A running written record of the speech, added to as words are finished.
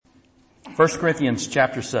1 Corinthians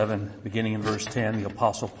chapter 7, beginning in verse 10, the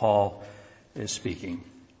Apostle Paul is speaking.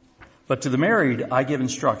 But to the married I give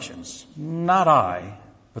instructions, not I,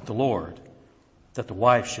 but the Lord, that the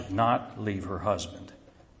wife should not leave her husband.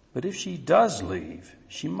 But if she does leave,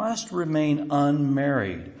 she must remain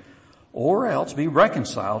unmarried, or else be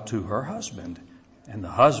reconciled to her husband, and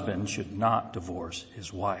the husband should not divorce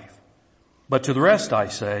his wife. But to the rest I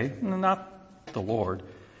say, not the Lord,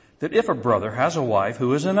 that if a brother has a wife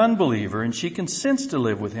who is an unbeliever and she consents to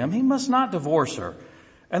live with him, he must not divorce her.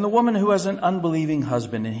 And the woman who has an unbelieving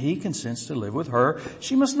husband and he consents to live with her,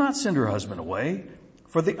 she must not send her husband away.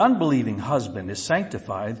 For the unbelieving husband is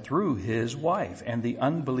sanctified through his wife, and the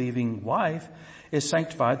unbelieving wife is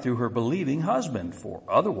sanctified through her believing husband. For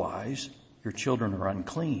otherwise your children are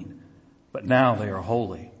unclean, but now they are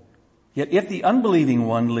holy. Yet if the unbelieving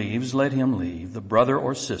one leaves, let him leave. The brother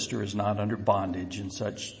or sister is not under bondage in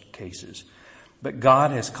such cases. But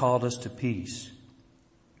God has called us to peace.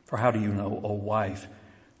 For how do you know, O wife,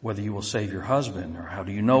 whether you will save your husband? Or how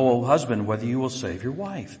do you know, O husband, whether you will save your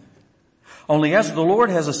wife? Only as the Lord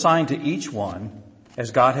has assigned to each one,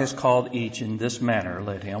 as God has called each in this manner,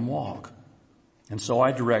 let him walk. And so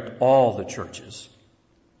I direct all the churches.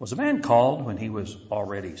 Was a man called when he was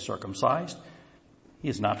already circumcised? He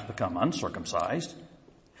is not to become uncircumcised.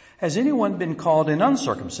 Has anyone been called in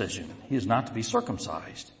uncircumcision? He is not to be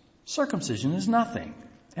circumcised. Circumcision is nothing,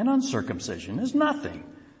 and uncircumcision is nothing.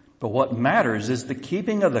 But what matters is the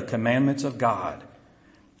keeping of the commandments of God.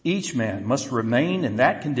 Each man must remain in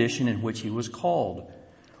that condition in which he was called.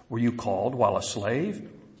 Were you called while a slave?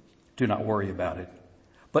 Do not worry about it.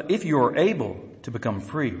 But if you are able to become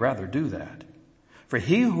free, rather do that. For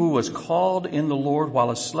he who was called in the Lord while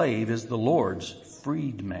a slave is the Lord's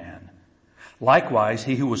freedman. Likewise,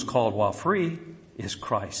 he who was called while free is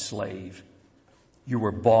Christ's slave. You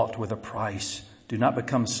were bought with a price. Do not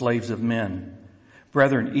become slaves of men.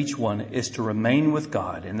 Brethren, each one is to remain with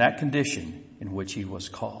God in that condition in which he was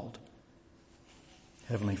called.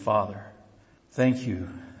 Heavenly Father, thank you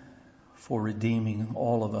for redeeming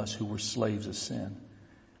all of us who were slaves of sin.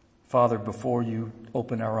 Father, before you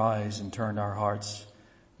opened our eyes and turned our hearts,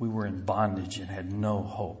 we were in bondage and had no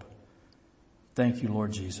hope. Thank you,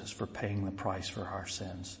 Lord Jesus, for paying the price for our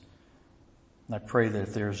sins. And I pray that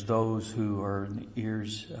if there's those who are in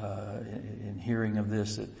ears in hearing of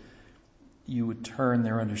this, that you would turn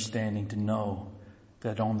their understanding to know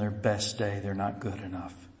that on their best day they're not good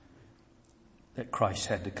enough, that Christ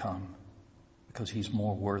had to come because he's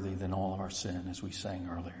more worthy than all of our sin, as we sang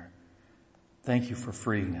earlier. Thank you for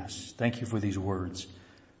freeing us. Thank you for these words.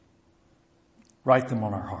 Write them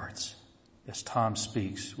on our hearts. As Tom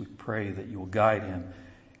speaks, we pray that you will guide him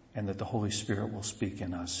and that the Holy Spirit will speak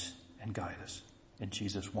in us and guide us. In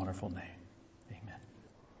Jesus' wonderful name, amen.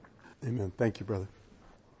 Amen. Thank you, brother.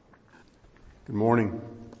 Good morning.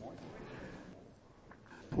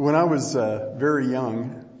 When I was very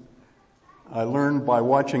young, I learned by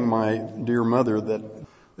watching my dear mother that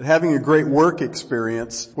having a great work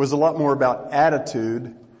experience was a lot more about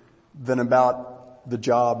attitude than about the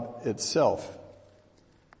job itself.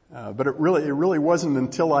 But it really wasn't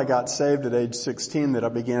until I got saved at age 16 that I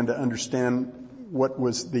began to understand what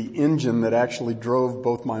was the engine that actually drove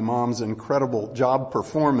both my mom's incredible job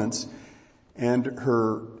performance and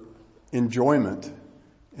her enjoyment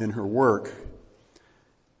in her work.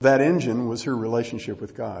 That engine was her relationship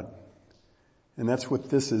with God. And that's what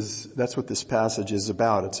this passage is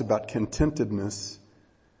about. It's about contentedness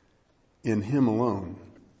in Him alone.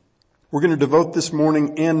 We're going to devote this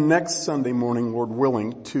morning and next Sunday morning, Lord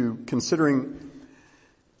willing, to considering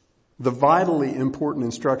the vitally important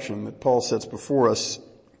instruction that Paul sets before us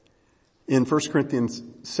in 1 Corinthians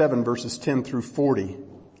 7 verses 10 through 40.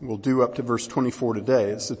 We'll do up to verse 24 today.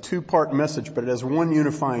 It's a two-part message, but it has one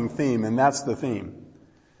unifying theme, and that's the theme.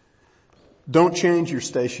 Don't change your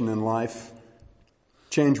station in life.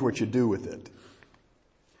 Change what you do with it.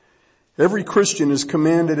 Every Christian is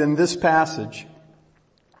commanded in this passage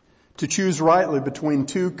to choose rightly between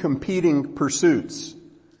two competing pursuits.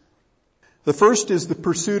 The first is the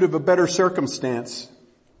pursuit of a better circumstance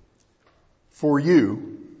for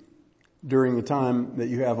you during the time that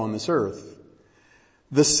you have on this earth.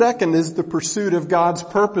 The second is the pursuit of God's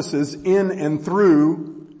purposes in and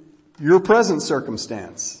through your present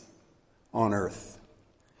circumstance on earth.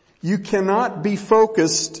 You cannot be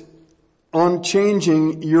focused on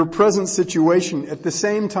changing your present situation at the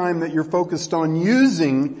same time that you're focused on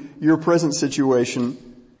using your present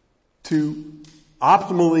situation to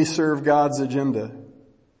optimally serve God's agenda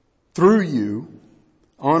through you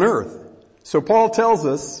on earth. So Paul tells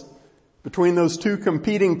us, between those two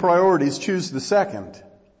competing priorities, choose the second.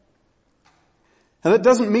 And that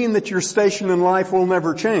doesn't mean that your station in life will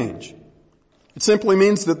never change. It simply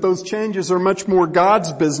means that those changes are much more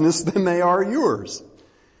God's business than they are yours.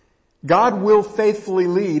 God will faithfully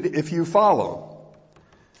lead if you follow.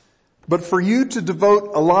 But for you to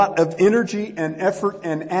devote a lot of energy and effort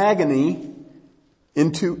and agony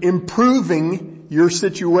into improving your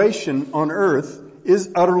situation on earth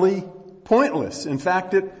is utterly pointless. In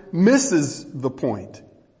fact, it misses the point.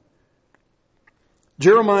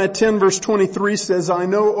 Jeremiah 10 verse 23 says, I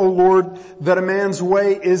know, O Lord, that a man's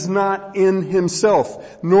way is not in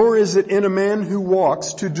himself, nor is it in a man who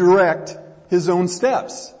walks to direct his own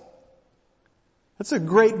steps. That's a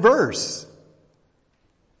great verse.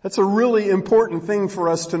 That's a really important thing for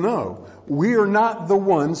us to know. We are not the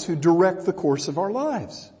ones who direct the course of our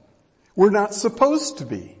lives. We're not supposed to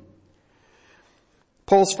be.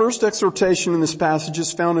 Paul's first exhortation in this passage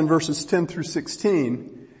is found in verses 10 through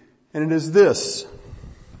 16, and it is this.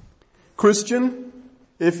 Christian,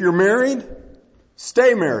 if you're married,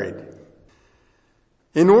 stay married.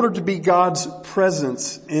 In order to be God's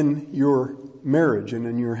presence in your marriage and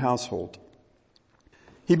in your household.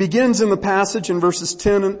 He begins in the passage in verses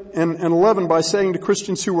 10 and 11 by saying to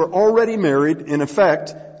Christians who are already married, in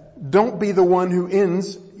effect, don't be the one who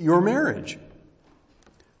ends your marriage.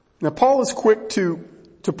 Now Paul is quick to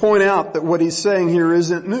point out that what he's saying here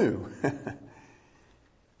isn't new.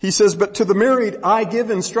 He says, but to the married I give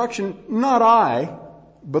instruction, not I,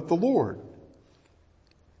 but the Lord.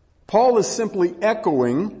 Paul is simply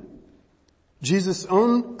echoing Jesus'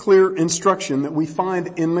 own clear instruction that we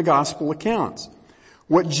find in the gospel accounts.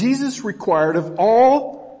 What Jesus required of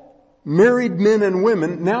all married men and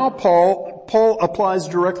women, now Paul applies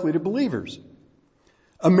directly to believers.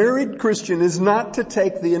 A married Christian is not to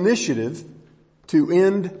take the initiative to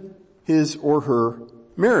end his or her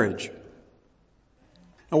marriage.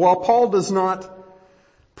 Now, while Paul does not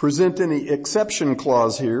present any exception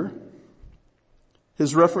clause here,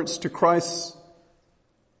 his reference to Christ's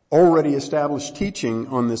already established teaching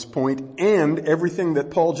on this point and everything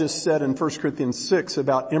that Paul just said in 1 Corinthians 6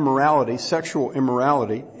 about immorality, sexual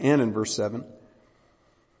immorality, and in verse 7,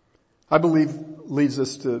 I believe leads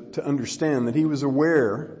us to understand that he was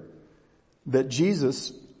aware that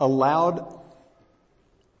Jesus allowed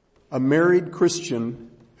a married Christian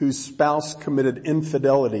whose spouse committed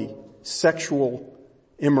infidelity, sexual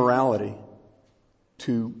immorality,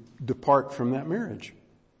 to depart from that marriage.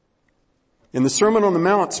 In the Sermon on the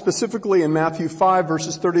Mount, specifically in Matthew 5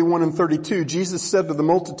 verses 31 and 32, Jesus said to the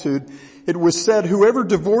multitude, it was said, whoever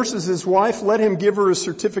divorces his wife, let him give her a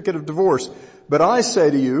certificate of divorce. But I say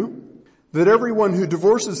to you that everyone who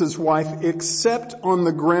divorces his wife except on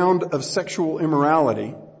the ground of sexual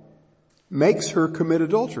immorality makes her commit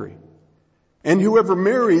adultery. And whoever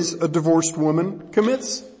marries a divorced woman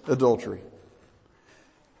commits adultery.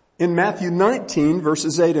 In Matthew 19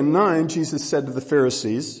 verses 8 and 9, Jesus said to the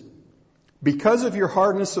Pharisees, because of your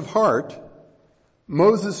hardness of heart,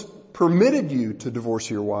 Moses permitted you to divorce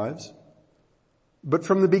your wives, but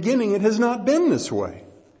from the beginning it has not been this way.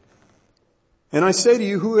 And I say to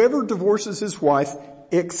you, whoever divorces his wife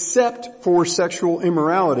except for sexual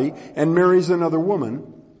immorality and marries another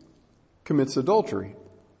woman commits adultery.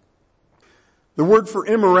 The word for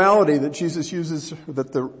immorality that Jesus uses,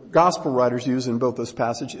 that the gospel writers use in both those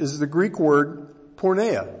passages, is the Greek word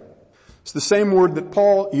porneia. It's the same word that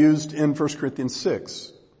Paul used in 1 Corinthians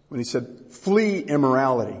 6 when he said, flee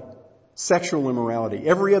immorality, sexual immorality.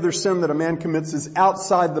 Every other sin that a man commits is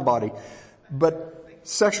outside the body, but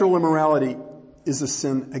sexual immorality is a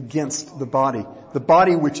sin against the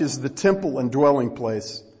body which is the temple and dwelling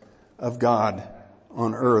place of God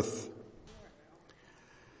on earth.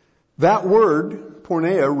 That word,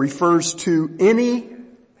 porneia, refers to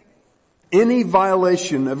any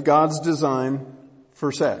violation of God's design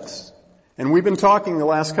for sex. And we've been talking the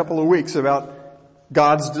last couple of weeks about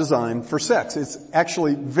God's design for sex. It's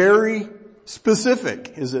actually very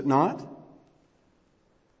specific, is it not?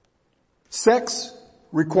 Sex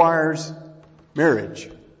requires marriage.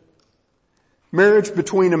 Marriage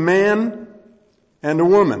between a man and a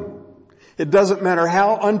woman. It doesn't matter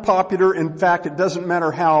how unpopular, in fact, it doesn't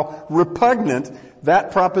matter how repugnant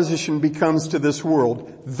that proposition becomes to this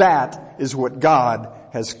world. That is what God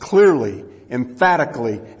has clearly,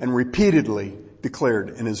 emphatically, and repeatedly declared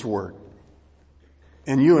in His Word.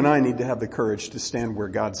 And you and I need to have the courage to stand where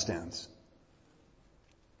God stands.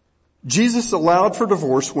 Jesus allowed for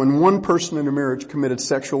divorce when one person in a marriage committed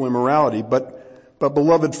sexual immorality, but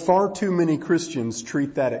beloved, far too many Christians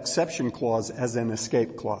treat that exception clause as an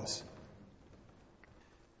escape clause.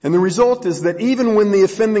 And the result is that even when the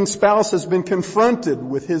offending spouse has been confronted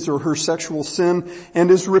with his or her sexual sin and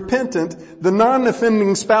is repentant, the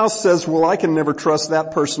non-offending spouse says, well, I can never trust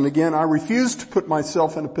that person again. I refuse to put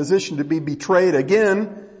myself in a position to be betrayed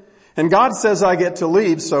again. And God says I get to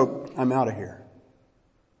leave, so I'm out of here.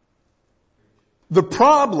 The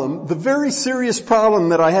problem, the very serious problem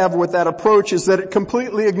that I have with that approach is that it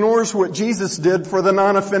completely ignores what Jesus did for the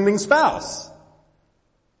non-offending spouse,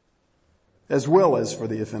 as well as for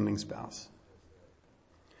the offending spouse.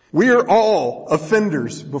 We are all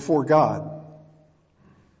offenders before God.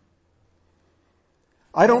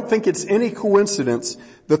 I don't think it's any coincidence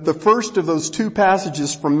that the first of those two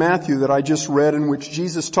passages from Matthew that I just read, in which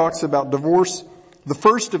Jesus talks about divorce, the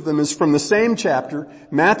first of them is from the same chapter,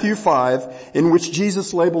 Matthew 5, in which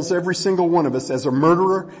Jesus labels every single one of us as a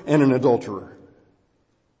murderer and an adulterer.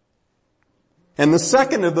 And the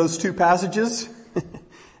second of those two passages,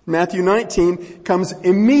 Matthew 19, comes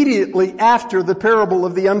immediately after the parable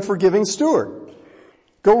of the unforgiving steward.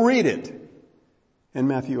 Go read it in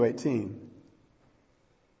Matthew 18.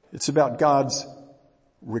 It's about God's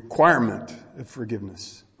requirement of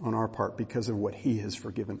forgiveness on our part because of what He has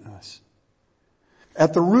forgiven us.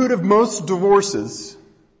 At the root of most divorces,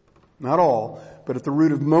 not all, but at the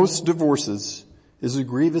root of most divorces is a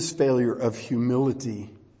grievous failure of humility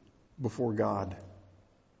before God.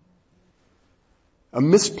 A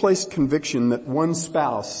misplaced conviction that one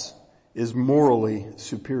spouse is morally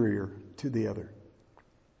superior to the other.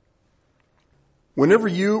 Whenever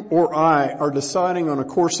you or I are deciding on a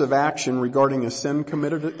course of action regarding a sin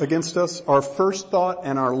committed against us, our first thought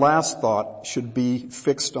and our last thought should be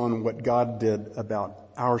fixed on what God did about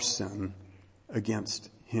our sin against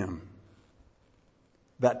Him.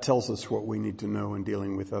 That tells us what we need to know in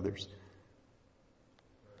dealing with others.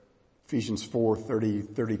 Ephesians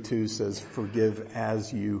 4:30-32 says, forgive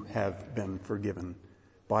as you have been forgiven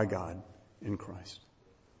by God in Christ.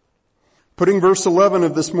 Putting verse 11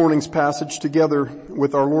 of this morning's passage together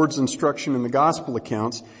with our Lord's instruction in the gospel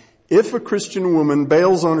accounts, if a Christian woman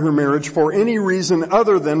bails on her marriage for any reason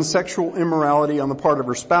other than sexual immorality on the part of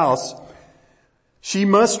her spouse, she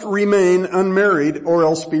must remain unmarried or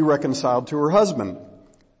else be reconciled to her husband.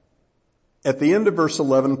 At the end of verse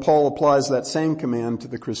 11, Paul applies that same command to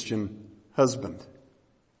the Christian husband.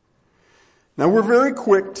 Now we're very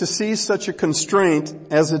quick to see such a constraint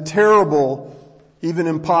as a terrible, even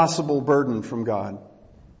impossible burden from God,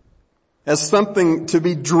 as something to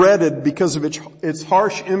be dreaded because of its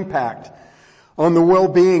harsh impact on the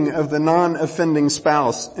well-being of the non-offending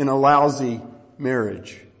spouse in a lousy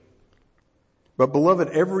marriage. But beloved,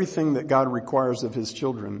 everything that God requires of His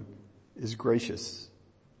children is gracious.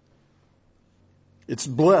 It's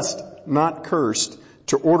blessed, not cursed,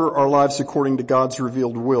 to order our lives according to God's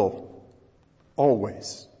revealed will.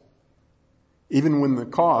 Always. Even when the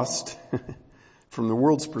cost, from the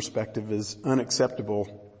world's perspective, is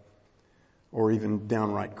unacceptable or even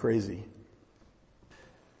downright crazy.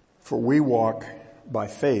 For we walk by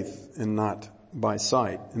faith and not by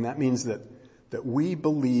sight. And that means that we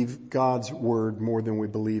believe God's word more than we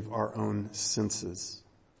believe our own senses.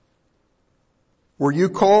 Were you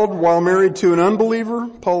called while married to an unbeliever?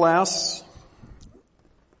 Paul asks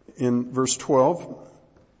in verse 12.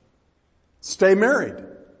 Stay married.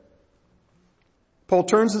 Paul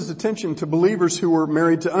turns his attention to believers who were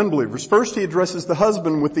married to unbelievers. First he addresses the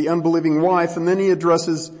husband with the unbelieving wife, and then he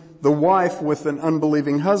addresses the wife with an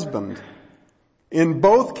unbelieving husband. In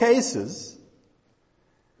both cases,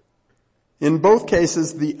 if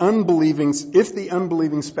the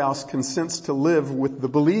unbelieving spouse consents to live with the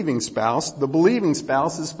believing spouse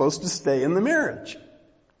is supposed to stay in the marriage.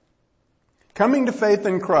 Coming to faith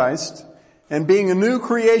in Christ and being a new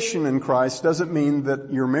creation in Christ doesn't mean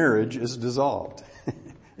that your marriage is dissolved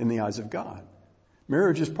in the eyes of God.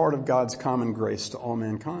 Marriage is part of God's common grace to all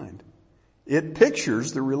mankind. It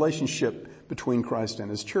pictures the relationship between Christ and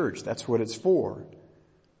His church. That's what it's for.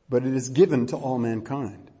 But it is given to all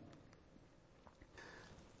mankind.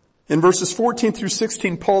 In verses 14 through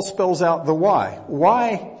 16, Paul spells out the why.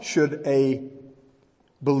 Why should a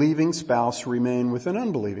believing spouse remain with an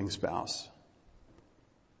unbelieving spouse?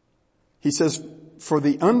 He says, for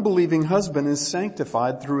the unbelieving husband is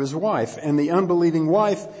sanctified through his wife, and the unbelieving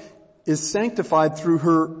wife is sanctified through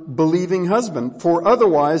her believing husband. For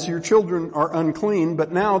otherwise your children are unclean,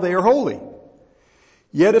 but now they are holy.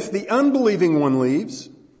 Yet if the unbelieving one leaves,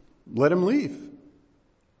 let him leave.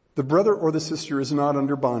 The brother or the sister is not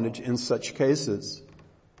under bondage in such cases,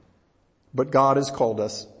 but God has called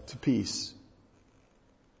us to peace.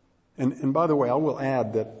 And by the way, I will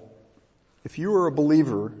add that if you are a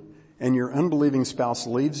believer and your unbelieving spouse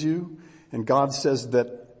leaves you, and God says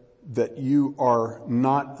that that you are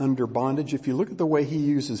not under bondage. If you look at the way he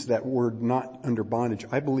uses that word, not under bondage,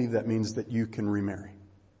 I believe that means that you can remarry.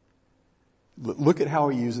 Look at how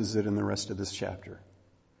he uses it in the rest of this chapter.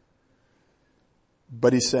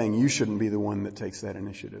 But he's saying you shouldn't be the one that takes that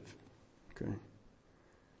initiative. Okay?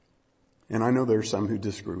 And I know there are some who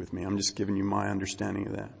disagree with me. I'm just giving you my understanding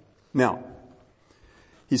of that. Now,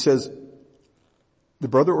 he says, the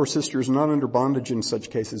brother or sister is not under bondage in such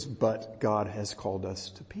cases, but God has called us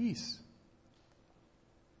to peace.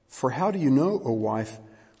 For how do you know, O wife,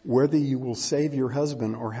 whether you will save your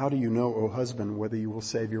husband, or how do you know, O husband, whether you will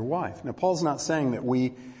save your wife? Now, Paul's not saying that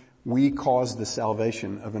we cause the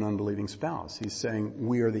salvation of an unbelieving spouse. He's saying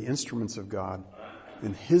we are the instruments of God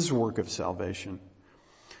in his work of salvation.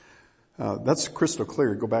 That's crystal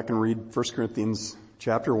clear. Go back and read 1 Corinthians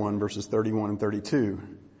chapter 1, verses 31 and 30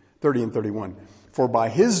 and 31. For by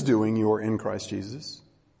his doing you are in Christ Jesus,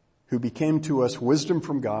 who became to us wisdom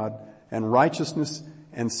from God and righteousness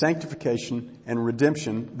and sanctification and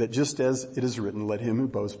redemption, that just as it is written, let him who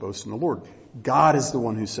boasts boast in the Lord. God is the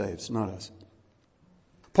one who saves, not us.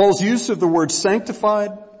 Paul's use of the words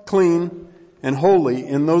sanctified, clean, and holy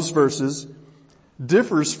in those verses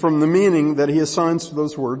differs from the meaning that he assigns to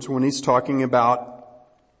those words when he's talking about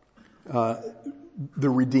the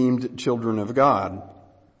redeemed children of God.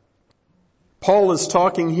 Paul is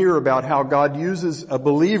talking here about how God uses a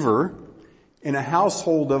believer in a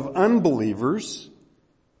household of unbelievers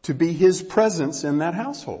to be his presence in that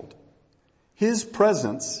household. His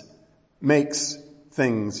presence makes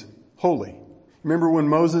things holy. Remember when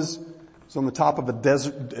Moses was on the top of a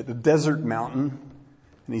desert mountain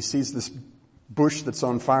and he sees this bush that's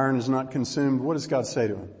on fire and is not consumed? What does God say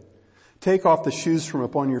to him? Take off the shoes from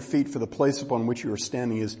upon your feet, for the place upon which you are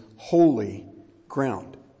standing is holy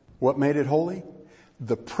ground. What made it holy?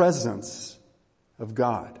 The presence of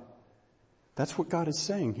God. That's what God is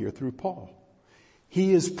saying here through Paul.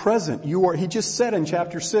 He is present. He just said in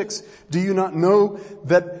chapter 6, do you not know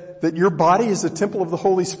that your body is a temple of the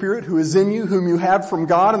Holy Spirit who is in you, whom you have from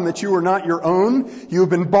God, and that you are not your own? You have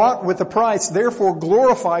been bought with a price. Therefore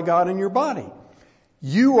glorify God in your body.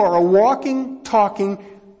 You are a walking, talking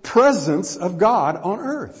presence of God on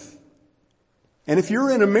earth. And if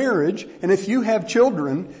you're in a marriage, and if you have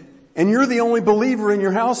children, and you're the only believer in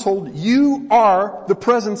your household, you are the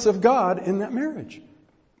presence of God in that marriage.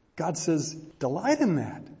 God says, delight in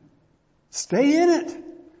that. Stay in it.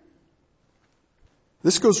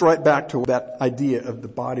 This goes right back to that idea of the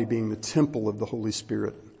body being the temple of the Holy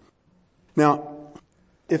Spirit. Now,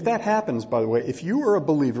 if that happens, by the way, if you are a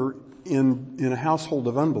believer in a household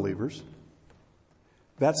of unbelievers,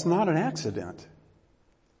 that's not an accident.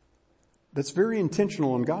 That's very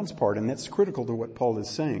intentional on God's part, and that's critical to what Paul is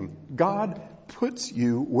saying. God puts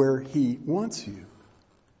you where he wants you.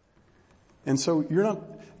 And so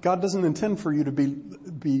God doesn't intend for you to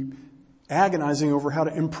be agonizing over how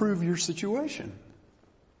to improve your situation.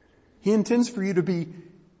 He intends for you to be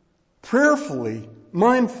prayerfully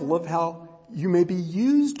mindful of how you may be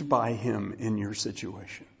used by him in your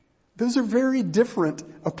situation. Those are very different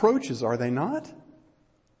approaches, are they not?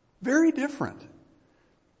 Very different.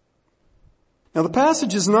 Now, the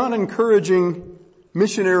passage is not encouraging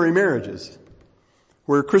missionary marriages,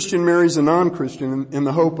 where a Christian marries a non-Christian in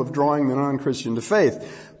the hope of drawing the non-Christian to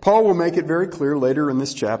faith. Paul will make it very clear later in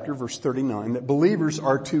this chapter, verse 39, that believers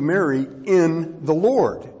are to marry in the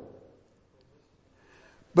Lord.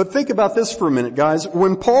 But think about this for a minute, guys.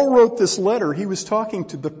 When Paul wrote this letter, he was talking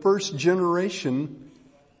to the first generation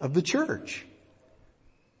of the church.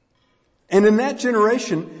 And in that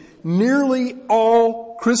generation, nearly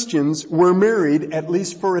all Christians were married, at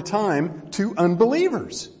least for a time, to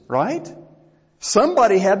unbelievers, right?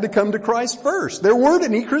 Somebody had to come to Christ first. There weren't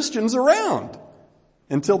any Christians around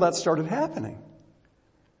until that started happening.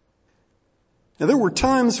 Now, there were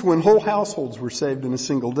times when whole households were saved in a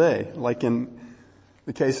single day, like in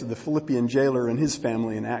the case of the Philippian jailer and his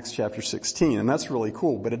family in Acts chapter 16, and that's really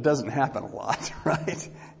cool, but it doesn't happen a lot, right?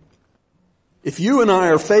 If you and I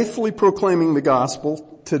are faithfully proclaiming the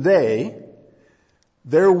gospel today,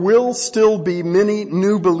 there will still be many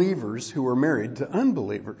new believers who are married to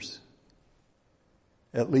unbelievers,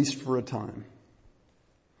 at least for a time.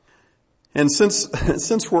 And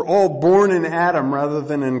since we're all born in Adam rather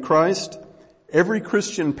than in Christ, every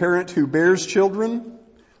Christian parent who bears children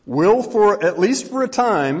will, for at least for a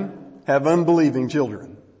time, have unbelieving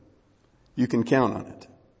children. You can count on it.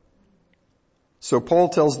 So Paul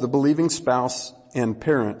tells the believing spouse and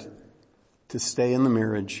parent to stay in the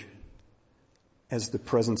marriage as the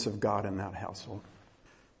presence of God in that household.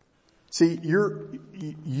 See,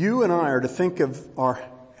 you and I are to think of our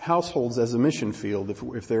households as a mission field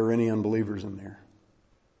if there are any unbelievers in there.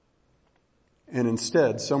 And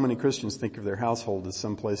instead, so many Christians think of their household as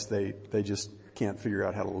someplace they just can't figure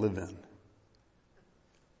out how to live in.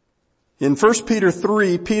 In 1 Peter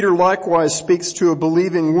 3, Peter likewise speaks to a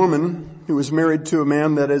believing woman who is married to a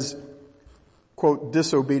man that is, quote,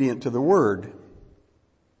 disobedient to the word.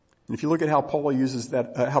 And if you look at how Paul uses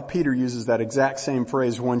that, how Peter uses that exact same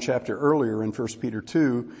phrase one chapter earlier in 1 Peter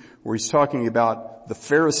 2, where he's talking about the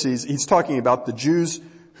Pharisees, he's talking about the Jews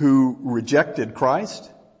who rejected Christ.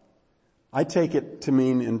 I take it to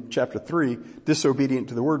mean in chapter 3, disobedient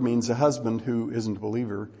to the word means a husband who isn't a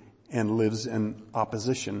believer and lives in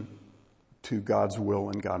opposition to God's will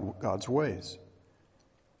and God's ways.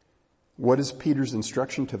 What is Peter's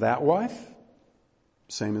instruction to that wife?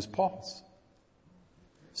 Same as Paul's.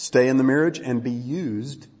 Stay in the marriage and be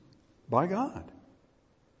used by God.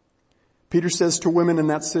 Peter says to women in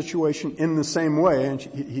that situation in the same way, and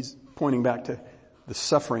he's pointing back to the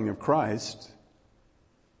suffering of Christ.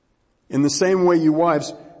 In the same way, you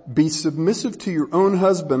wives, be submissive to your own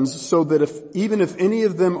husbands, so that even if any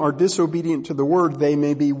of them are disobedient to the word, they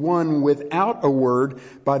may be won without a word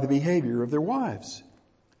by the behavior of their wives,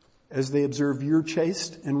 as they observe your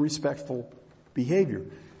chaste and respectful behavior.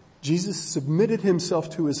 Jesus submitted himself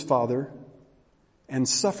to his Father and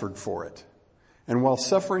suffered for it. And while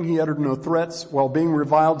suffering, he uttered no threats. While being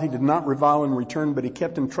reviled, he did not revile in return, but he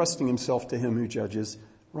kept entrusting himself to him who judges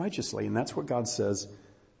righteously. And that's what God says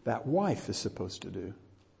that wife is supposed to do.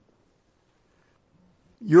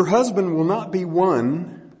 Your husband will not be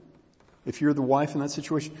won, if you're the wife in that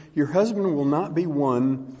situation, your husband will not be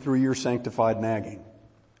won through your sanctified nagging.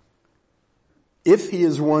 If he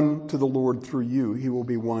is won to the Lord through you, he will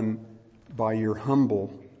be won by your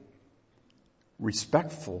humble,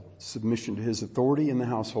 respectful submission to his authority in the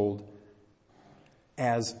household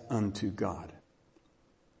as unto God.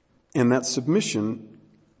 And that submission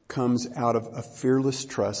comes out of a fearless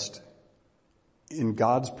trust in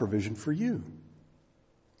God's provision for you.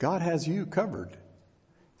 God has you covered.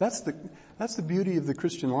 That's the beauty of the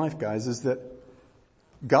Christian life, guys, is that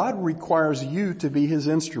God requires you to be his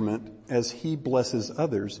instrument as he blesses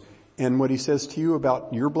others. And what he says to you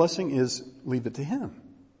about your blessing is leave it to him.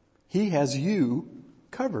 He has you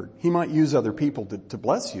covered. He might use other people to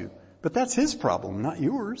bless you, but that's his problem, not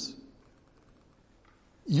yours.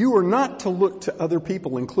 You are not to look to other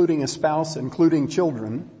people, including a spouse, including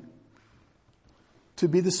children, to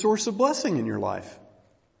be the source of blessing in your life.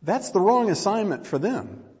 That's the wrong assignment for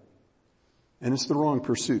them. And it's the wrong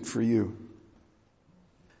pursuit for you.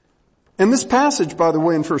 And this passage, by the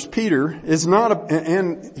way, in 1 Peter is not,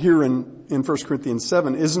 and here in 1 Corinthians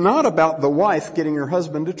 7, is not about the wife getting her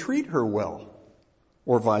husband to treat her well,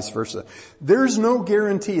 or vice versa. There's no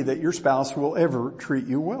guarantee that your spouse will ever treat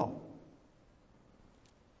you well.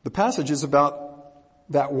 The passage is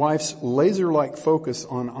about that wife's laser-like focus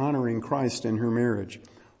on honoring Christ in her marriage,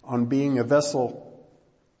 on being a vessel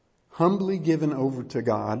humbly given over to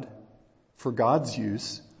God for God's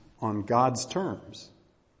use on God's terms,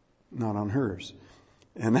 not on hers.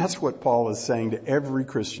 And that's what Paul is saying to every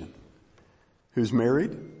Christian who's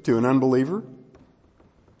married to an unbeliever,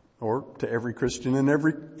 or to every Christian in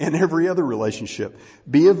every other relationship.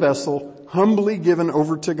 Be a vessel humbly given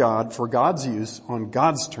over to God for God's use on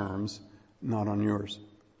God's terms, not on yours.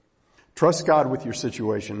 Trust God with your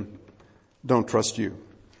situation. Don't trust you.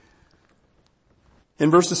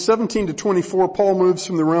 In verses 17 to 24, Paul moves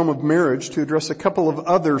from the realm of marriage to address a couple of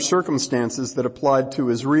other circumstances that applied to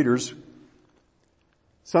his readers,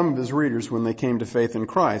 some of his readers when they came to faith in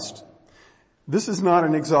Christ. This is not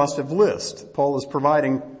an exhaustive list. Paul is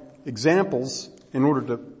providing examples in order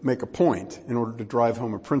to make a point, in order to drive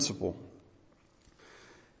home a principle.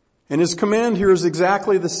 And his command here is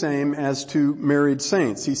exactly the same as to married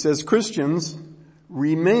saints. He says, Christians,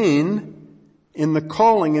 remain in the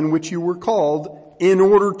calling in which you were called in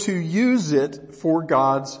order to use it for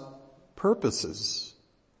God's purposes.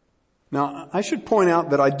 Now, I should point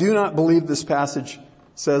out that I do not believe this passage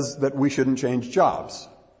says that we shouldn't change jobs.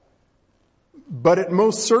 But it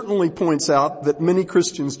most certainly points out that many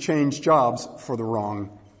Christians change jobs for the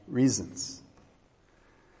wrong reasons.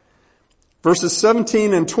 Verses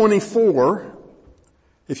 17 and 24,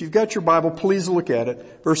 if you've got your Bible, please look at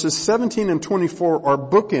it. Verses 17 and 24 are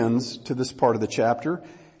bookends to this part of the chapter,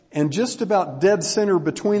 and just about dead center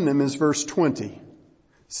between them is verse 20.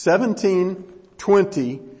 17,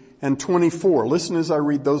 20, and 24. Listen as I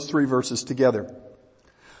read those three verses together.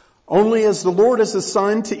 Only as the Lord has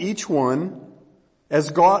assigned to each one, as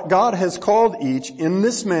God has called each, in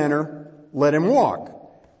this manner let him walk.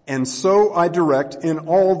 And so I direct in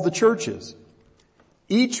all the churches.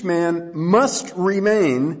 Each man must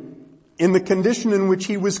remain in the condition in which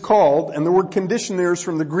he was called, and the word condition there is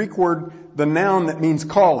from the Greek word, the noun that means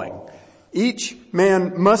calling. Each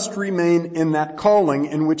man must remain in that calling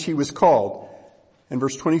in which he was called. In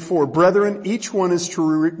verse 24, brethren, each one is to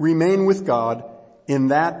remain with God in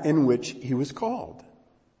that in which he was called.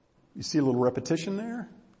 You see a little repetition there?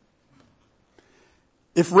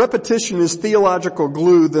 If repetition is theological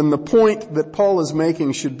glue, then the point that Paul is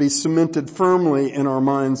making should be cemented firmly in our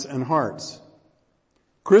minds and hearts.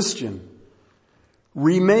 Christian,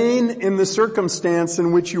 remain in the circumstance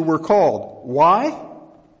in which you were called. Why?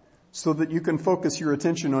 So that you can focus your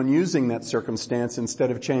attention on using that circumstance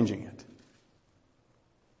instead of changing it.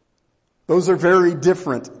 Those are very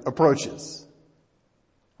different approaches.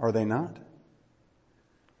 Are they not?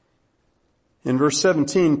 In verse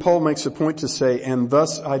 17, Paul makes a point to say, and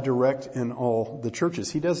thus I direct in all the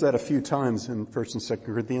churches. He does that a few times in 1st and 2nd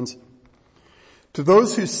Corinthians. To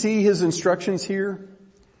those who see his instructions here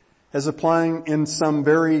as applying in some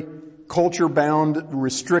very culture-bound,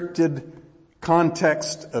 restricted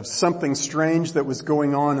context of something strange that was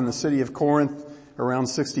going on in the city of Corinth around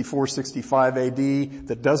 64, 65 AD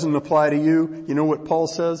that doesn't apply to you, you know what Paul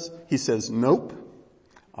says? He says, nope,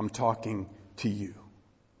 I'm talking to you.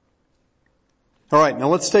 All right, now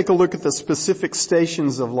let's take a look at the specific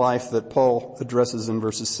stations of life that Paul addresses in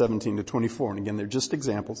verses 17 to 24. And again, they're just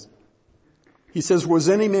examples. He says, was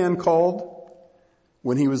any man called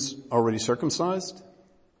when he was already circumcised?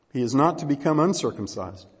 He is not to become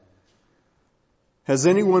uncircumcised. Has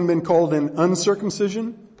anyone been called in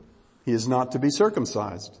uncircumcision? He is not to be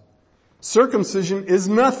circumcised. Circumcision is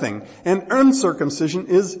nothing, and uncircumcision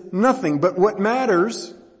is nothing. But what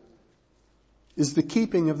matters is the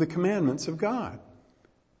keeping of the commandments of God.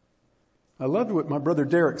 I loved what my brother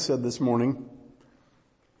Derek said this morning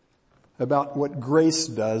about what grace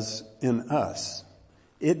does in us.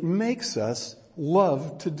 It makes us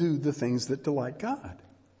love to do the things that delight God.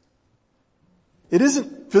 It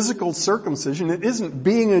isn't physical circumcision. It isn't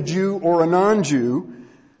being a Jew or a non-Jew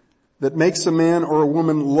that makes a man or a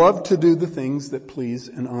woman love to do the things that please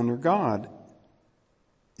and honor God.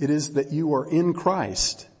 It is that you are in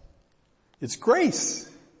Christ. It's grace.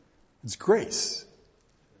 It's grace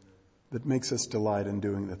that makes us delight in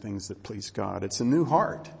doing the things that please God. It's a new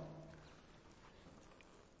heart.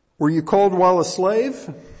 Were you called while a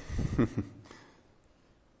slave?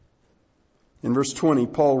 In verse 20,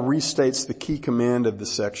 Paul restates the key command of the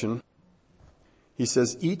section. He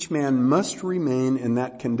says, each man must remain in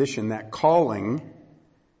that condition, that calling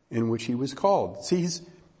in which he was called. See,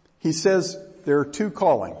 he says there are two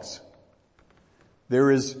callings.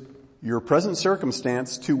 There is your present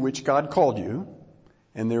circumstance to which God called you,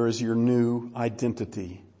 and there is your new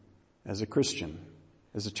identity as a Christian,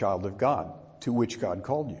 as a child of God, to which God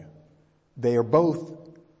called you. They are both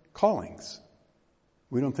callings.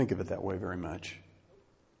 We don't think of it that way very much.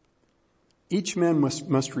 Each man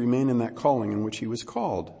must remain in that calling in which he was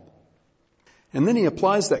called. And then he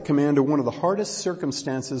applies that command to one of the hardest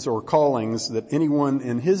circumstances or callings that anyone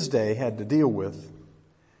in his day had to deal with,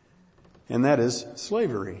 and that is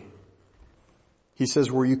slavery. He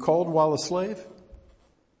says, were you called while a slave?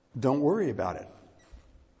 Don't worry about it.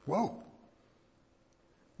 Whoa.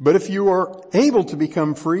 But if you are able to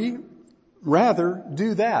become free, rather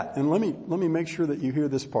do that. And let me make sure that you hear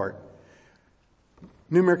this part.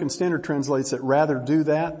 New American Standard translates it, rather do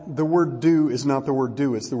that. The word do is not the word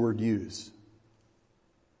do, it's the word use.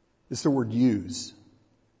 It's the word use.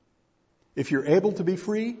 If you're able to be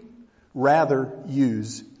free, rather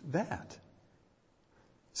use that.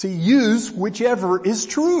 See, use whichever is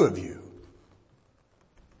true of you.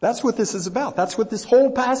 That's what this is about. That's what this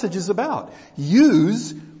whole passage is about.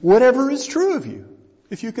 Use whatever is true of you.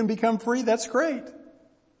 If you can become free, that's great.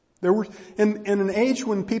 There were, in an age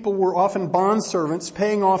when people were often bondservants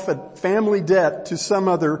paying off a family debt to some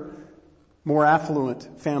other more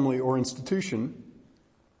affluent family or institution,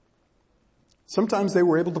 sometimes they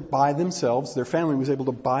were able to buy themselves, their family was able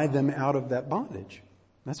to buy them out of that bondage.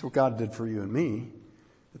 That's what God did for you and me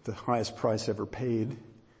at the highest price ever paid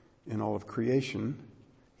in all of creation.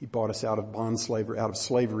 He bought us out of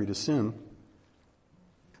slavery to sin.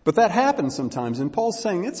 But that happens sometimes, and Paul's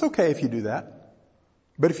saying it's okay if you do that.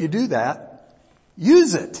 But if you do that,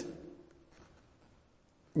 use it.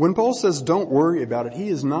 When Paul says don't worry about it, he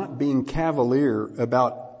is not being cavalier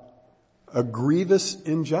about a grievous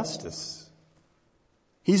injustice.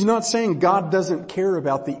 He's not saying God doesn't care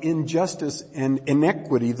about the injustice and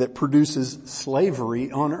inequity that produces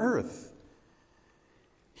slavery on earth.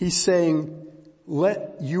 He's saying,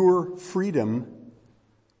 let your freedom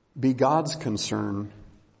be God's concern,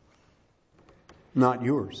 not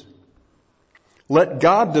yours. Let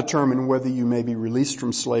God determine whether you may be released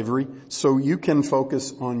from slavery so you can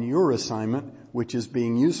focus on your assignment, which is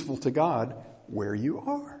being useful to God where you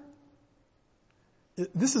are.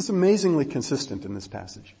 This is amazingly consistent in this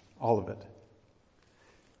passage, all of it.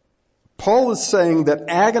 Paul is saying that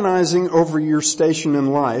agonizing over your station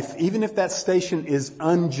in life, even if that station is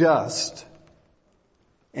unjust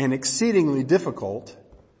and exceedingly difficult,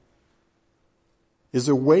 is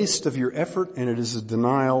a waste of your effort, and it is a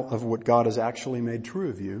denial of what God has actually made true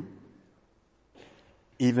of you,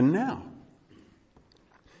 even now.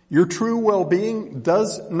 Your true well-being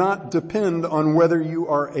does not depend on whether you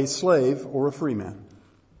are a slave or a free man.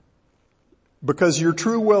 Because your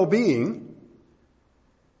true well-being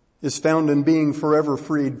is found in being forever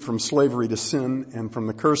freed from slavery to sin and from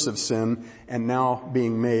the curse of sin, and now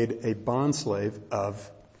being made a bondslave of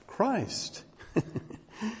Christ.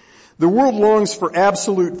 The world longs for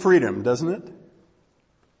absolute freedom, doesn't it?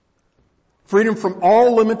 Freedom from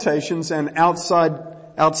all limitations and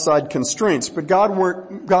outside constraints. But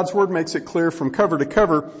God's Word makes it clear from cover to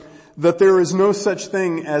cover that there is no such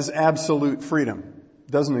thing as absolute freedom.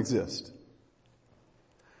 It doesn't exist.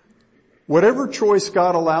 Whatever choice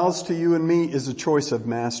God allows to you and me is a choice of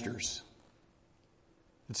masters.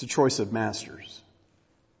 It's a choice of masters.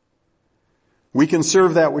 We can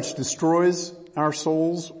serve that which destroys our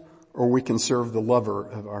souls, or we can serve the lover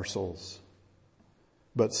of our souls.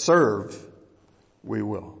 But serve, we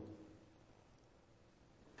will.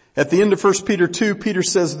 At the end of 1 Peter 2, Peter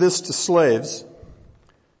says this to slaves.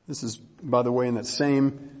 This is, by the way, in that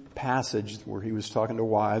same passage where he was talking to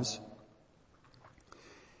wives.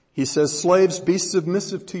 He says, "Slaves, be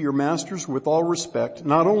submissive to your masters with all respect,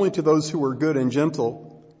 not only to those who are good and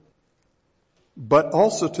gentle, but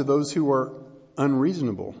also to those who are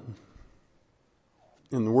unreasonable."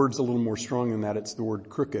 And the word's a little more strong than that. It's the word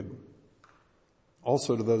crooked.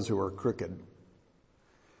 Also to those who are crooked.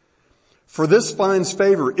 "For this finds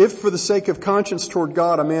favor, if for the sake of conscience toward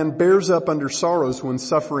God a man bears up under sorrows when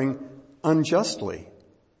suffering unjustly.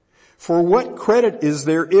 For what credit is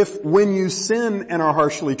there if, when you sin and are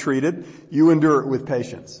harshly treated, you endure it with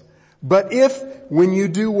patience? But if, when you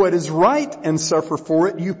do what is right and suffer for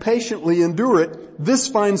it, you patiently endure it, this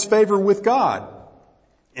finds favor with God."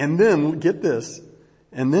 And then, get this,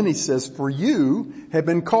 and then he says, "For you have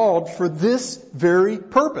been called for this very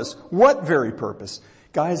purpose." What very purpose?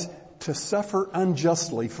 Guys, to suffer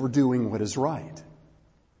unjustly for doing what is right.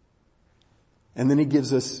 And then he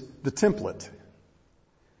gives us the template.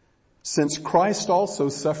 "Since Christ also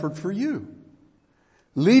suffered for you,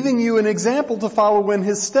 leaving you an example to follow in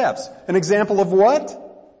his steps." An example of what?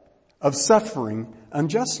 Of suffering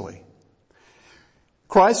unjustly.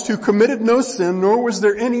 "Christ, who committed no sin, nor was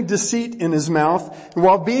there any deceit in his mouth. And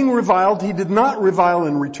while being reviled, he did not revile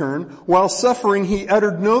in return. While suffering, he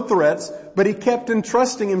uttered no threats, but he kept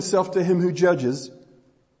entrusting himself to him who judges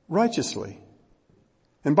righteously."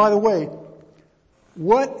 And by the way,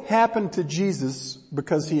 what happened to Jesus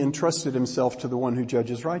because he entrusted himself to the one who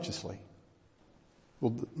judges righteously?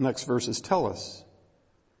 Well, the next verses tell us.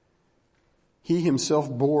 "He himself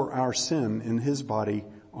bore our sin in his body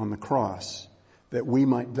on the cross, that we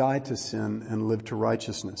might die to sin and live to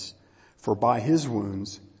righteousness. For by his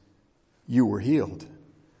wounds you were healed.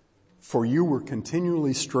 For you were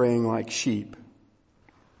continually straying like sheep,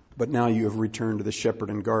 but now you have returned to the shepherd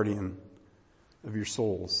and guardian of your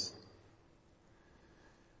souls."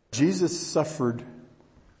 Jesus suffered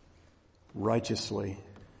righteously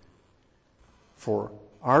for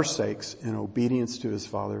our sakes in obedience to his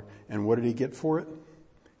Father. And what did he get for it?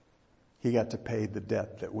 He got to pay the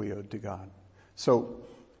debt that we owed to God. So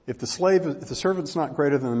if the servant's not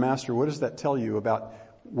greater than the master, what does that tell you about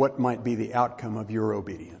what might be the outcome of your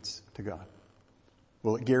obedience to God?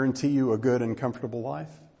 Will it guarantee you a good and comfortable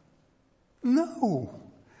life? No.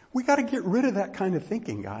 We got to get rid of that kind of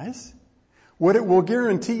thinking, guys. What it will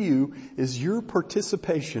guarantee you is your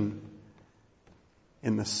participation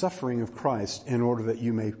in the suffering of Christ in order that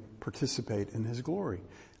you may participate in his glory.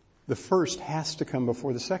 The first has to come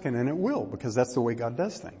before the second, and it will, because that's the way God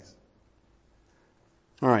does things.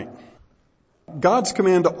 All right. God's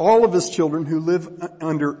command to all of his children who live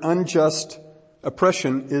under unjust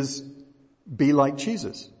oppression is be like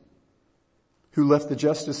Jesus, who left the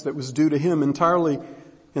justice that was due to him entirely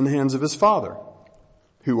in the hands of his Father,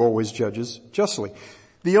 who always judges justly.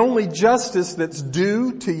 The only justice that's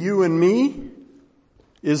due to you and me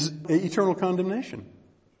is eternal condemnation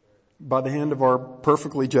by the hand of our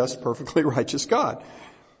perfectly just, perfectly righteous God,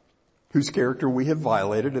 whose character we have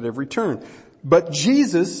violated at every turn. But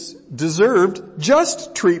Jesus deserved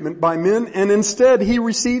just treatment by men, and instead he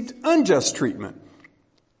received unjust treatment.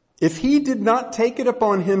 If he did not take it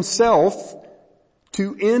upon himself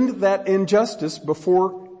to end that injustice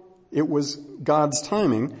before it was God's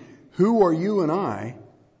timing, who are you and I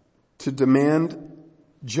to demand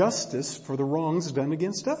justice for the wrongs done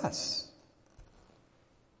against us?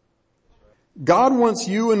 God wants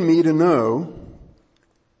you and me to know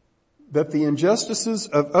that the injustices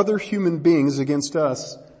of other human beings against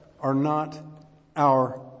us are not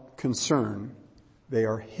our concern. They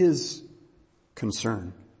are His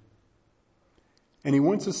concern. And He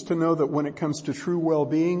wants us to know that when it comes to true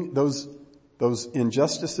well-being, those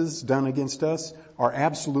injustices done against us are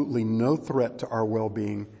absolutely no threat to our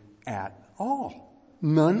well-being at all.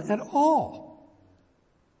 None at all.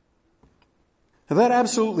 Now, that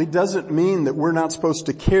absolutely doesn't mean that we're not supposed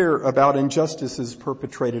to care about injustices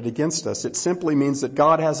perpetrated against us. It simply means that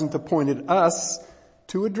God hasn't appointed us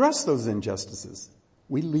to address those injustices.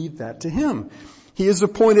 We leave that to Him. He has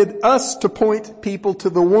appointed us to point people to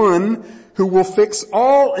the one who will fix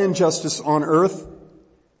all injustice on earth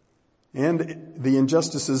and the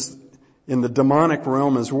injustices in the demonic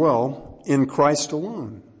realm as well, in Christ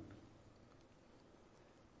alone.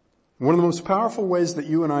 One of the most powerful ways that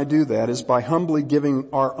you and I do that is by humbly giving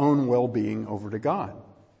our own well-being over to God.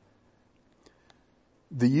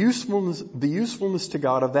 The usefulness to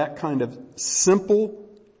God of that kind of simple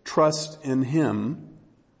trust in Him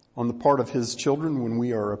on the part of His children when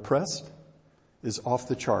we are oppressed is off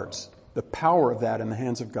the charts. The power of that in the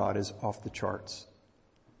hands of God is off the charts.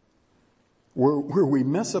 Where we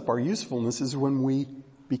mess up our usefulness is when we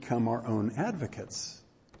become our own advocates.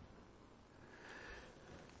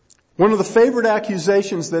 One of the favorite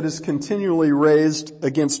accusations that is continually raised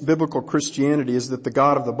against biblical Christianity is that the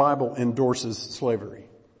God of the Bible endorses slavery.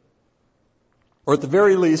 Or at the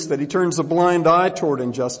very least, that He turns a blind eye toward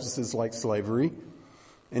injustices like slavery,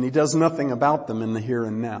 and He does nothing about them in the here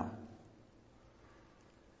and now.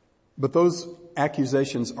 But those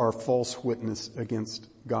accusations are false witness against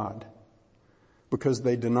God, because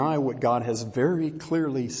they deny what God has very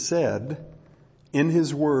clearly said in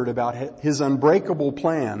His Word about His unbreakable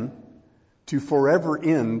plan to forever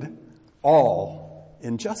end all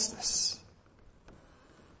injustice,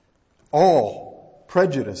 all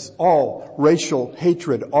prejudice, all racial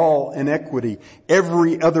hatred, all inequity,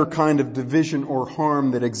 every other kind of division or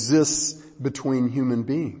harm that exists between human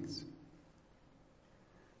beings.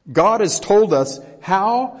 God has told us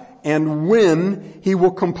how and when He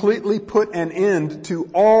will completely put an end to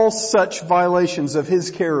all such violations of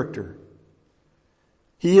His character.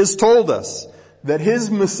 He has told us that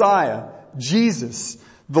His Messiah, Jesus,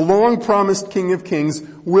 the long-promised King of Kings,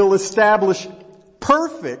 will establish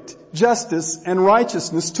perfect justice and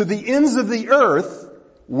righteousness to the ends of the earth.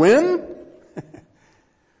 When?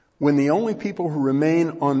 When the only people who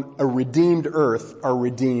remain on a redeemed earth are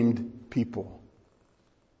redeemed people.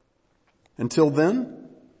 Until then,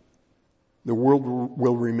 the world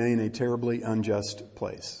will remain a terribly unjust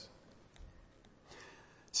place.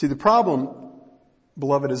 See, the problem,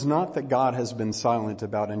 beloved, is not that God has been silent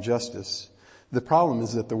about injustice. The problem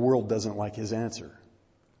is that the world doesn't like His answer.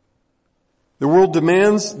 The world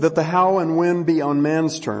demands that the how and when be on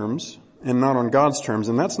man's terms and not on God's terms,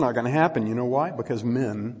 and that's not going to happen. You know why? Because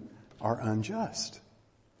men are unjust.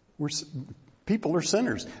 People are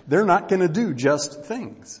sinners. They're not going to do just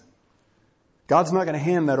things. God's not going to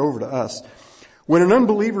hand that over to us. When an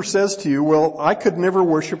unbeliever says to you, well, I could never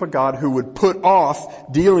worship a God who would put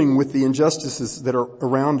off dealing with the injustices that are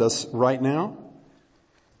around us right now,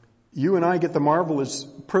 you and I get the marvelous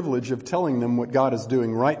privilege of telling them what God is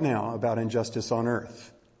doing right now about injustice on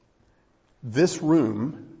earth. This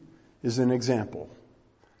room is an example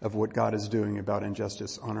of what God is doing about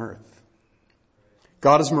injustice on earth.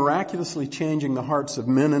 God is miraculously changing the hearts of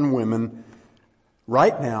men and women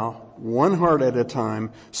right now, one heart at a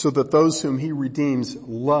time, so that those whom He redeems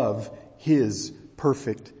love His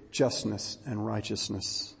perfect justness and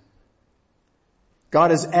righteousness.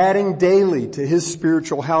 God is adding daily to His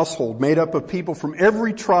spiritual household, made up of people from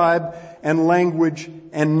every tribe and language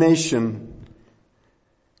and nation,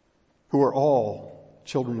 who are all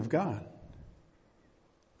children of God.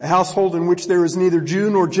 A household in which there is neither Jew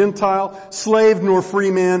nor Gentile, slave nor free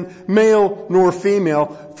man, male nor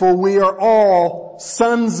female, for we are all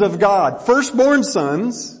sons of God. Firstborn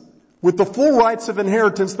sons with the full rights of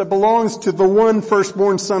inheritance that belongs to the one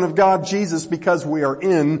firstborn Son of God, Jesus, because we are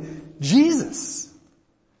in Jesus.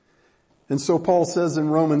 And so Paul says in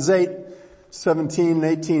Romans 8:17 and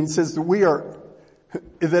 18, says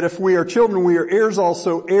that if we are children, we are heirs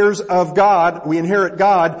also, heirs of God, we inherit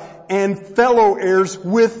God, and fellow heirs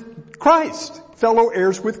with Christ. Fellow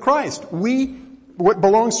heirs with Christ. What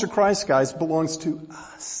belongs to Christ, guys, belongs to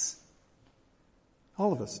us.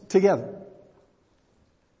 All of us, together.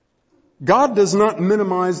 God does not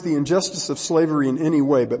minimize the injustice of slavery in any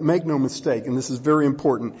way, but make no mistake, and this is very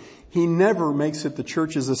important, He never makes it the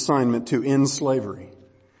church's assignment to end slavery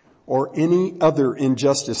or any other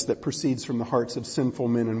injustice that proceeds from the hearts of sinful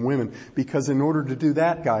men and women. Because in order to do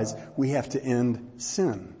that, guys, we have to end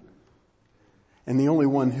sin. And the only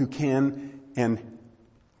one who can and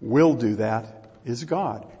will do that is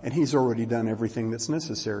God. And He's already done everything that's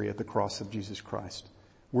necessary at the cross of Jesus Christ.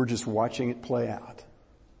 We're just watching it play out.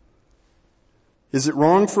 Is it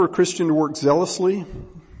wrong for a Christian to work zealously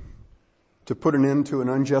to put an end to an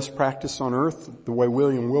unjust practice on earth, the way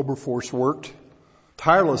William Wilberforce worked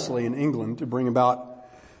tirelessly in England to bring about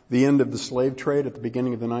the end of the slave trade at the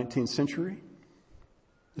beginning of the 19th century?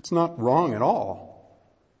 It's not wrong at all.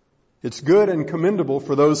 It's good and commendable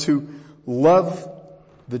for those who love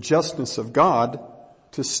the justness of God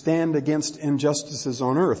to stand against injustices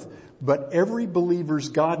on earth. But every believer's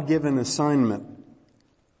God-given assignment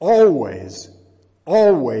always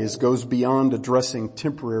goes beyond addressing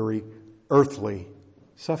temporary earthly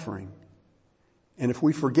suffering. And if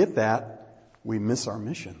we forget that, we miss our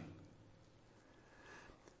mission.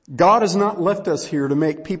 God has not left us here to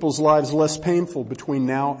make people's lives less painful between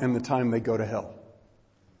now and the time they go to hell.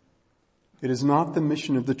 It is not the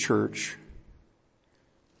mission of the church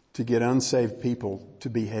to get unsaved people to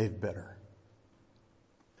behave better.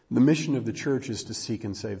 The mission of the church is to seek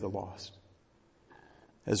and save the lost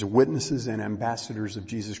as witnesses and ambassadors of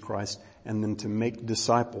Jesus Christ, and then to make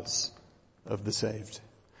disciples of the saved.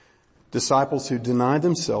 Disciples who deny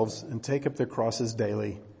themselves and take up their crosses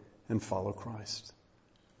daily and follow Christ.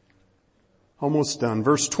 Almost done.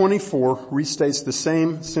 Verse 24 restates the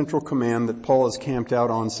same central command that Paul has camped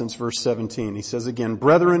out on since verse 17. He says again,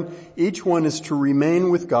 "Brethren, each one is to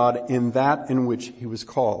remain with God in that in which he was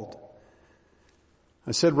called."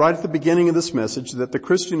 I said right at the beginning of this message that the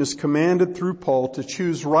Christian is commanded through Paul to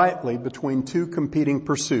choose rightly between two competing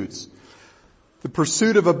pursuits. The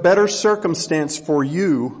pursuit of a better circumstance for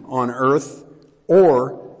you on earth,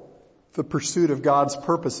 or the pursuit of God's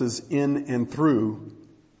purposes in and through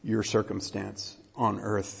your circumstance on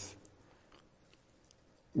earth.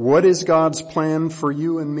 What is God's plan for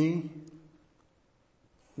you and me?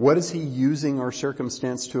 What is He using our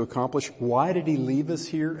circumstance to accomplish? Why did He leave us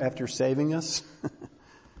here after saving us?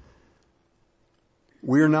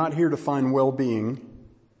 We are not here to find well-being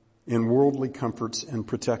in worldly comforts and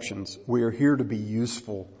protections. We are here to be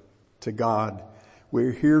useful to God. We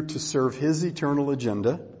are here to serve His eternal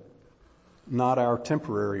agenda, not our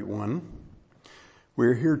temporary one. We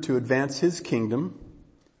are here to advance His kingdom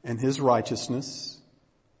and His righteousness.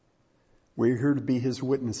 We are here to be His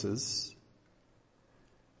witnesses.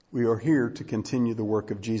 We are here to continue the work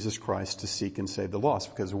of Jesus Christ to seek and save the lost.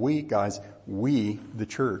 Because we, the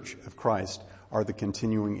church of Christ, are the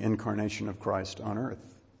continuing incarnation of Christ on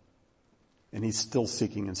earth. And He's still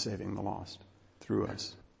seeking and saving the lost through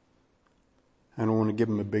us. I don't want to give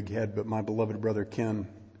him a big head, but my beloved brother Ken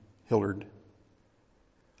Hillard,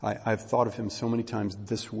 I've thought of him so many times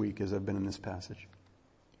this week as I've been in this passage.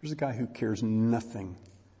 There's a guy who cares nothing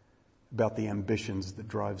about the ambitions that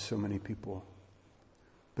drive so many people.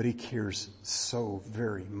 But he cares so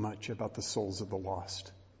very much about the souls of the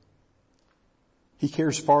lost. He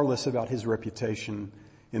cares far less about his reputation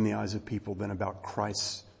in the eyes of people than about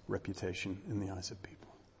Christ's reputation in the eyes of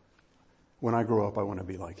people. When I grow up, I want to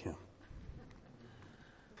be like him.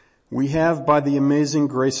 We have, by the amazing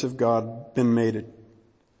grace of God, been made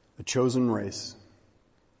a chosen race,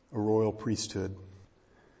 a royal priesthood,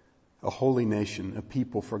 a holy nation, a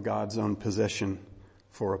people for God's own possession,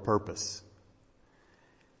 for a purpose.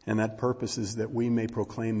 And that purpose is that we may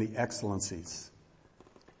proclaim the excellencies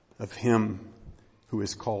of Him who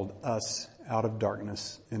has called us out of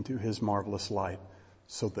darkness into His marvelous light,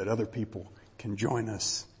 so that other people can join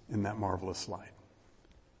us in that marvelous light.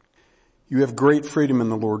 You have great freedom in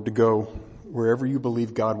the Lord to go wherever you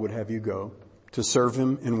believe God would have you go, to serve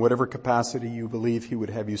Him in whatever capacity you believe He would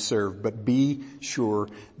have you serve. But be sure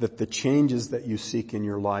that the changes that you seek in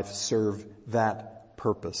your life serve that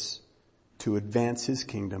purpose, to advance His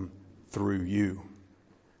kingdom through you.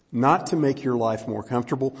 Not to make your life more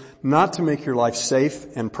comfortable, not to make your life safe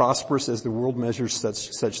and prosperous as the world measures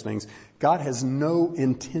such things. God has no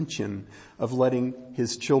intention of letting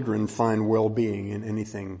His children find well-being in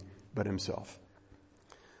anything but Himself.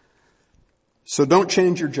 So don't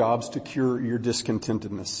change your jobs to cure your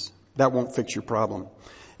discontentedness. That won't fix your problem.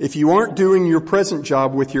 If you aren't doing your present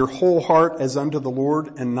job with your whole heart as unto the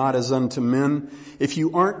Lord and not as unto men, if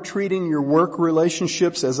you aren't treating your work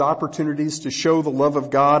relationships as opportunities to show the love of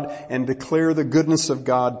God and declare the goodness of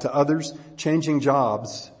God to others, changing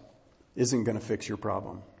jobs isn't going to fix your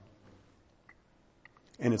problem.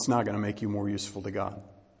 and it's not going to make you more useful to God.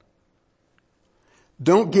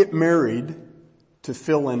 Don't get married to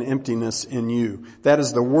fill an emptiness in you. That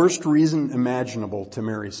is the worst reason imaginable to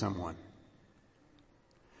marry someone.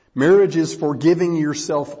 Marriage is for giving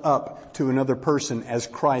yourself up to another person as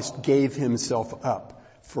Christ gave himself up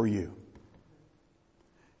for you.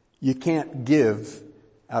 You can't give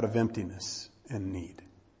out of emptiness and need.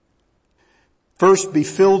 First, be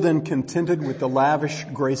filled and contented with the lavish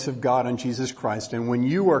grace of God in Jesus Christ. And when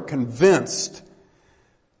you are convinced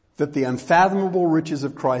that the unfathomable riches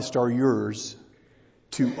of Christ are yours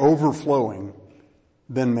to overflowing,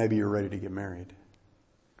 then maybe you're ready to get married.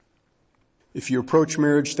 If you approach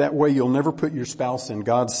marriage that way, you'll never put your spouse in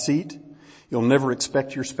God's seat. You'll never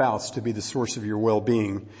expect your spouse to be the source of your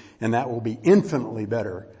well-being, and that will be infinitely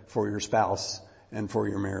better for your spouse and for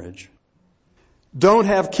your marriage. Don't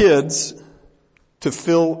have kids to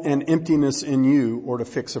fill an emptiness in you or to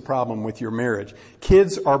fix a problem with your marriage.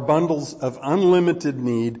 Kids are bundles of unlimited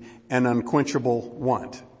need and unquenchable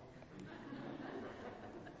want.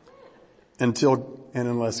 Until and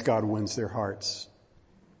unless God wins their hearts.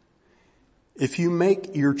 If you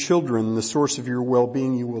make your children the source of your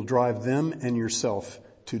well-being, you will drive them and yourself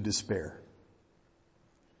to despair.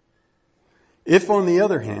 If, on the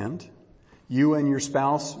other hand, you and your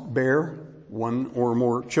spouse bear one or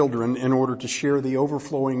more children in order to share the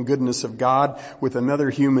overflowing goodness of God with another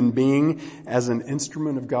human being as an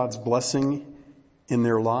instrument of God's blessing in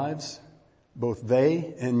their lives, both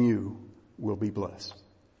they and you will be blessed.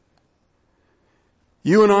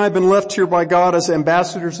 You and I have been left here by God as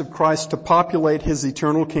ambassadors of Christ to populate His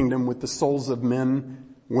eternal kingdom with the souls of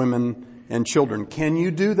men, women, and children. Can you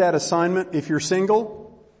do that assignment if you're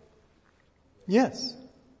single? Yes.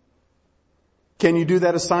 Can you do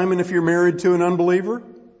that assignment if you're married to an unbeliever?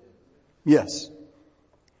 Yes.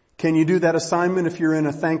 Can you do that assignment if you're in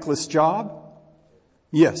a thankless job?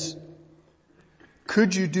 Yes.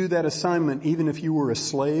 Could you do that assignment even if you were a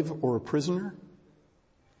slave or a prisoner?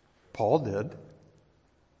 Paul did.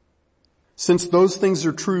 Since those things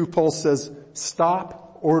are true, Paul says,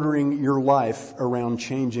 stop ordering your life around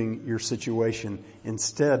changing your situation.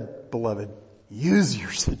 Instead, beloved, use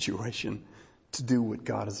your situation to do what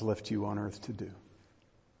God has left you on earth to do.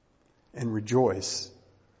 And rejoice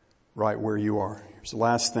right where you are. Here's the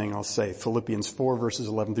last thing I'll say. Philippians 4 verses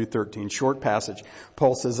 11 through 13. Short passage.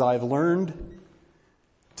 Paul says, I've learned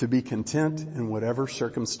to be content in whatever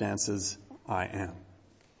circumstances I am.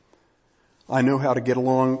 I know how to get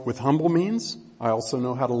along with humble means. I also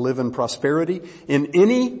know how to live in prosperity. In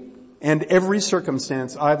any and every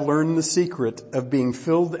circumstance, I've learned the secret of being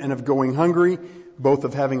filled and of going hungry, both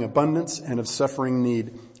of having abundance and of suffering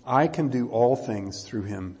need. I can do all things through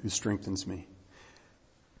Him who strengthens me.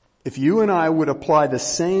 If you and I would apply the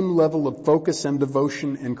same level of focus and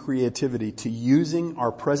devotion and creativity to using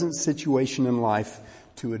our present situation in life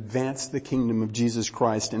to advance the kingdom of Jesus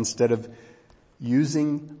Christ instead of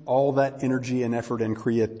using all that energy and effort and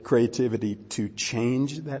creativity to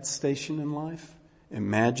change that station in life,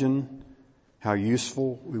 imagine how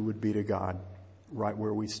useful we would be to God right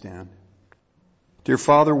where we stand. Dear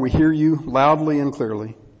Father, we hear you loudly and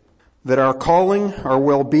clearly that our calling, our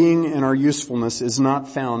well-being, and our usefulness is not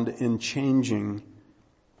found in changing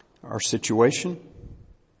our situation,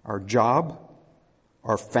 our job,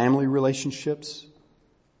 our family relationships,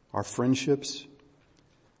 our friendships,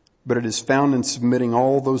 but it is found in submitting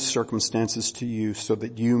all those circumstances to you so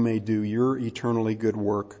that you may do your eternally good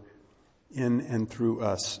work in and through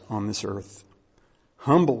us on this earth.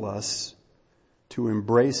 Humble us to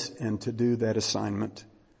embrace and to do that assignment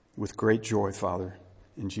with great joy, Father.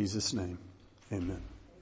 In Jesus' name, amen.